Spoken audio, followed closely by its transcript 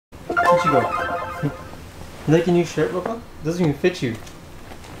Where'd you go? You like your new shirt, Roka? Doesn't even fit you.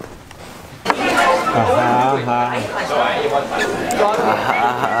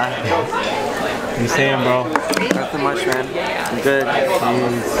 You saying, bro? Nothing much, man. I'm good.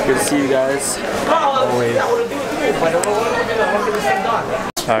 Good to see you guys. Always.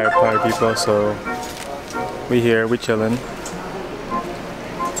 Alright, party people. So we here, we chilling.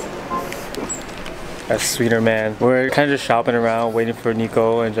 That's sweeter, man. We're kind of just shopping around, waiting for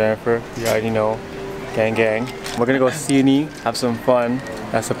Nico and Jennifer. You already know, gang. We're gonna go C&E, have some fun.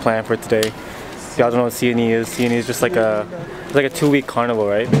 That's the plan for today. If y'all don't know what C&E is, C&E is just like a 2-week carnival,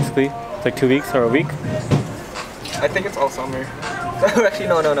 right? Basically, it's like 2 weeks or a week. I think it's all summer. Actually,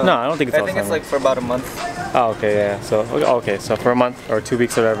 no. No, I don't think it's all summer. I think it's like for about a month. Oh, okay, yeah. So for a month or 2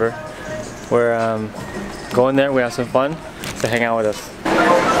 weeks or whatever, we're going there. We have some fun. So hang out with us.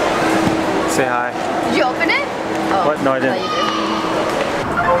 Say hi. Did you open it? Oh, what? No, I didn't.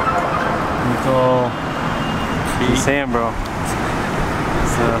 Nico, what you saying, bro?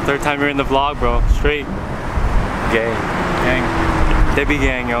 It's the third time you're in the vlog, bro. Straight. Gang. Debbie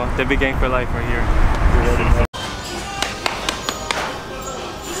gang, yo. Debbie gang for life right here.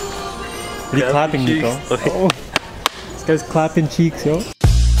 What are you clapping, Nico? Oh. This guy's clapping cheeks, yo.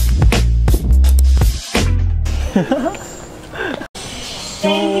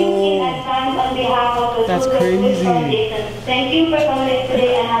 Oh, that's crazy. Thank you for coming in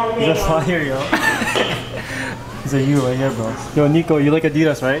today and have a great He's a flyer, yo. These are you right here, bro. Yo, Nico, you like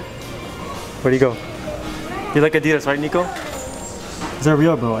Adidas, right? Where'd you go? You like Adidas, right, Nico? These are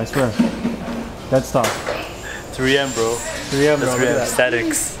real, bro, I swear. Dead stock. 3M, bro. 3M, bro. 3M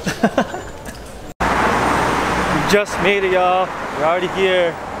aesthetics. We just made it, y'all. We're already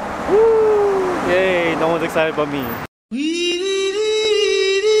here. Woo! Yay, no one's excited but me.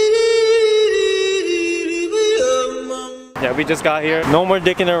 Yeah, we just got here. No more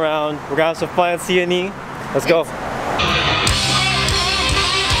dicking around. We're gonna have some fun at C&E. Let's go.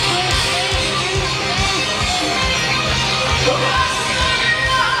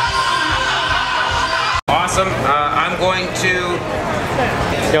 Awesome. I'm going to.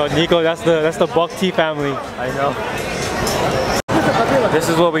 Yo, Nico, that's the Buck Tea family. I know. This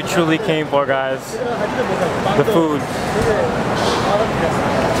is what we truly came for, guys. The food.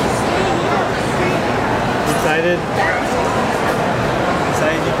 Excited?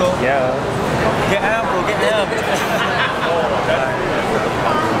 Excited, Nico? Yeah. Get amped, bro. Get amped.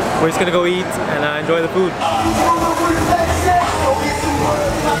 We're just gonna go eat and enjoy the food.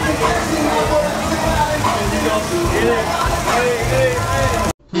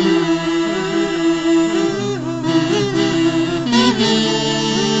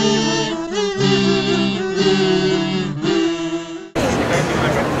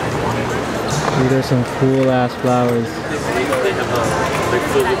 There's some cool ass flowers.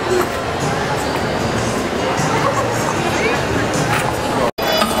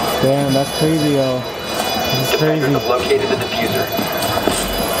 Damn, that's crazy, yo. This is crazy. I've located the diffuser.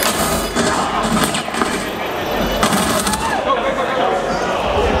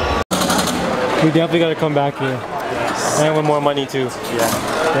 We definitely gotta come back here. And with more money too. Yeah.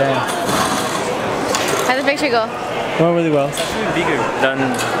 Damn. How'd the picture go? Went really well. It's actually bigger than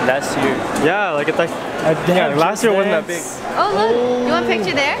last year. Yeah, like it's like last year wasn't that big. Oh look, you want a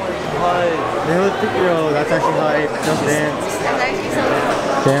picture there? Yo, that's actually hype. Just Dance. That's actually so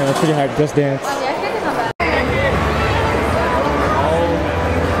cool. Damn, that's pretty hype. Just Dance. Oh yeah, I should come back.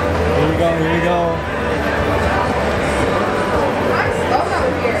 Here we go, here we go.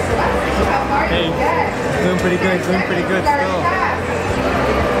 Hey, doing pretty good still.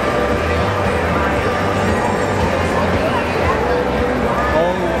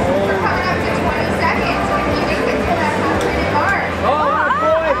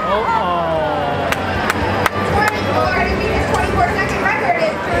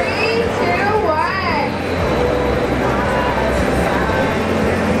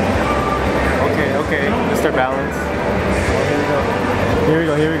 Okay, Mr. Balance. Here we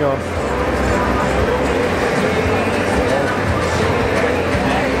go.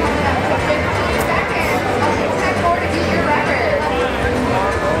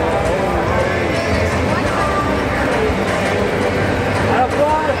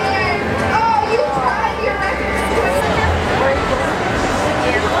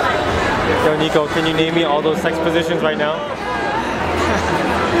 Yo, Nico, can you name me all those sex positions right now?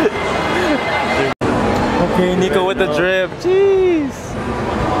 Okay, Nico with the drip. Jeez.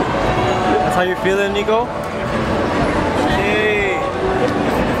 That's how you're feeling, Nico? Hey.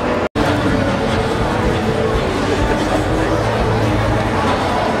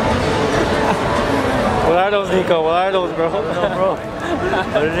 What are those, Nico? What are those, bro? No, bro.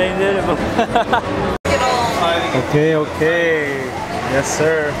 Okay, okay. Yes,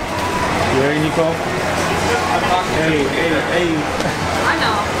 sir. You ready, Nico? Hey, hey, hey. I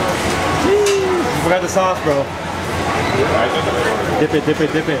know. You forgot the sauce, bro. Dip it, dip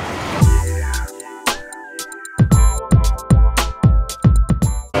it, dip it.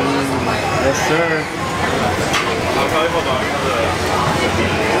 Yes, sir.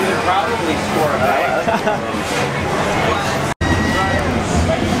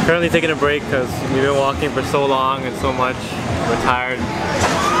 Currently taking a break because we've been walking for so long and so much. We're tired.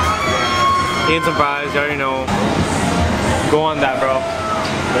 Eating some fries, you already know. Go on that, bro.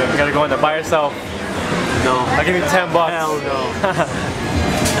 You gotta go on that by yourself. No. I'll give you $10. Hell no.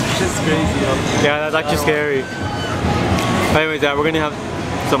 That's just crazy, yo. Yeah, that's actually scary. Anyways, yeah, we're gonna have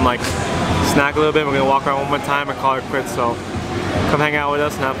some like snack a little bit. We're gonna walk around one more time and call it quits. So come hang out with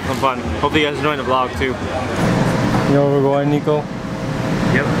us and have some fun. Hopefully you guys enjoying the vlog too. You know where we're going, Nico?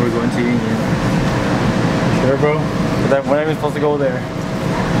 Yep, we're going to Union. Sure, bro? We're not even supposed to go there.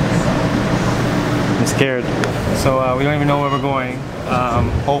 I'm scared. So we don't even know where we're going.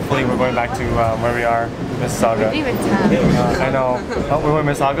 Hopefully we're going back to where we are, Mississauga. Even time. I know. Oh, we're going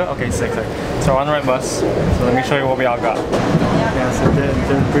to Mississauga? Okay, sick. So we're on the right bus. So let me show you what we all got. Yeah, so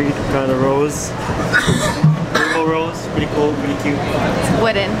they're pretty kind of rose. Rainbow rose. Pretty cool, pretty cute. It's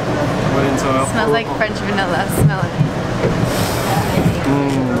wooden. Wooden soil. Smells like French vanilla. Smell it.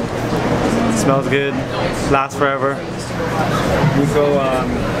 Smells good. Lasts forever. Nico,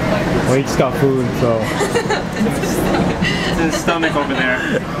 well, he just got food, so. It's in his stomach over there.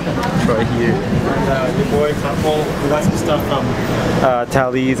 Right here. And your boy Copple, we got some stuff from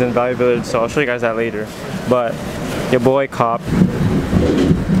Tally's and Valley Village, so I'll show you guys that later. But your boy copped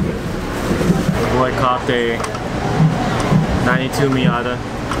a 92 Miata.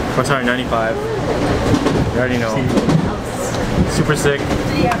 Or sorry, 95. You already know. Super sick.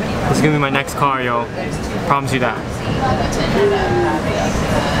 This is gonna be my next car, yo. Promise you that.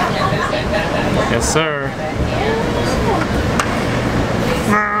 Yes, sir.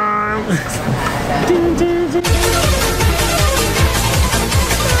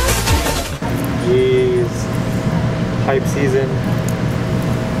 Jeez. Hype season.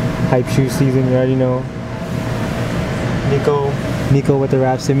 Hype shoe season, you already know. Nico with the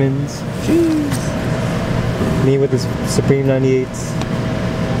Rap Simmons. Jeez. Me with the Supreme 98s.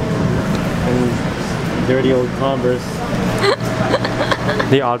 And dirty old Converse.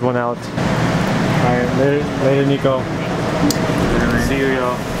 The odd one out. Alright, later Nico. See you,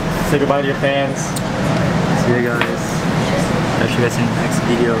 yo. Say goodbye to your fans. See you guys. I'll see you guys in the next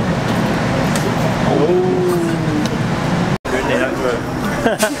video.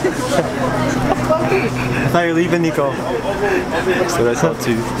 I thought you were leaving, Nico. So that's all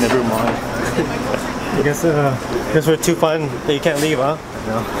too. Never mind. I guess we're too fun that you can't leave, huh?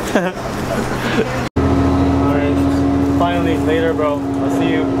 No. Alright. Finally, later, bro. I'll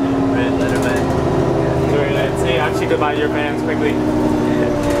see you. Right, later, man. Very nice. Say actually goodbye to your fans quickly.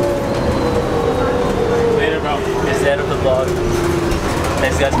 Later, bro. It's the end of the vlog.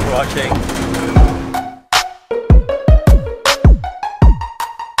 Thanks guys for watching.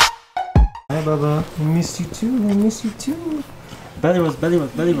 Hi, Bubba. I miss you too. I miss you too. Belly rubs, belly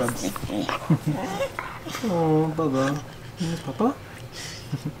rubs, belly rubs. Oh, Bubba. You miss Papa?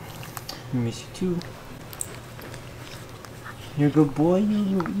 I miss you too. You're a good boy?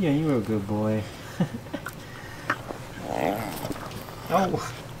 Yeah, you're a good boy.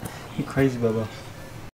 Oh, you crazy, Bubba.